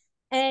thinking.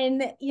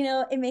 And,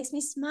 it makes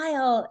me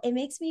smile. It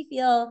makes me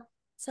feel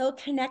so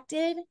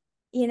connected,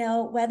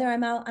 whether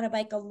I'm out on a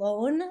bike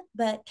alone,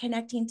 but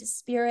connecting to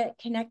spirit,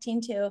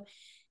 connecting to,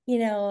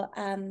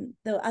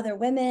 the other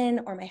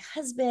women or my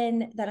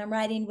husband that I'm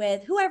riding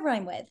with, whoever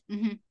I'm with,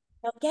 Mm-hmm.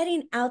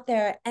 getting out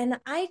there. And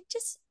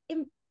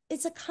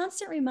it's a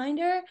constant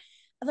reminder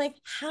of like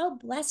how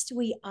blessed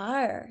we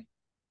are,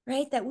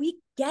 right? That we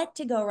get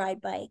to go ride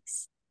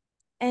bikes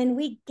and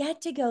we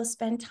get to go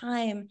spend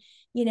time,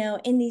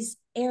 in these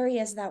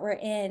areas that we're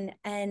in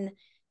and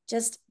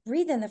just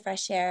breathe in the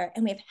fresh air,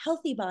 and we have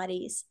healthy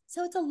bodies.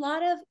 So it's a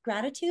lot of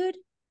gratitude,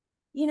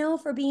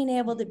 for being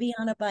able to be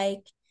on a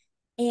bike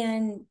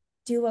and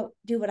do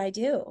what I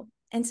do.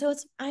 And so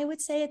I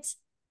would say it's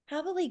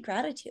probably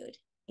gratitude,